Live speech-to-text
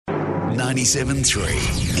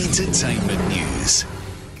97.3 Entertainment News.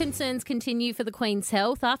 Concerns continue for the Queen's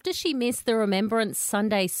health after she missed the Remembrance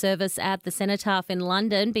Sunday service at the Cenotaph in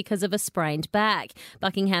London because of a sprained back.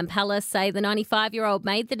 Buckingham Palace say the 95-year-old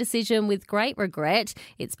made the decision with great regret.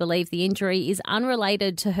 It's believed the injury is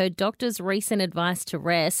unrelated to her doctor's recent advice to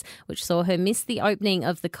rest, which saw her miss the opening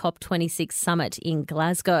of the COP26 summit in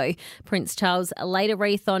Glasgow. Prince Charles laid a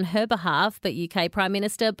wreath on her behalf, but UK Prime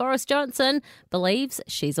Minister Boris Johnson believes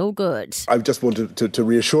she's all good. I just wanted to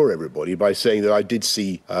reassure everybody by saying that I did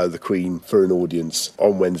see the Queen for an audience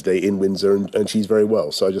on Wednesday in Windsor, and she's very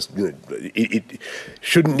well. So I just, it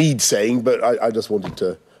shouldn't need saying, but I just wanted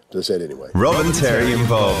to say it anyway. Rob and Terry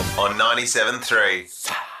involved on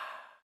 97.3.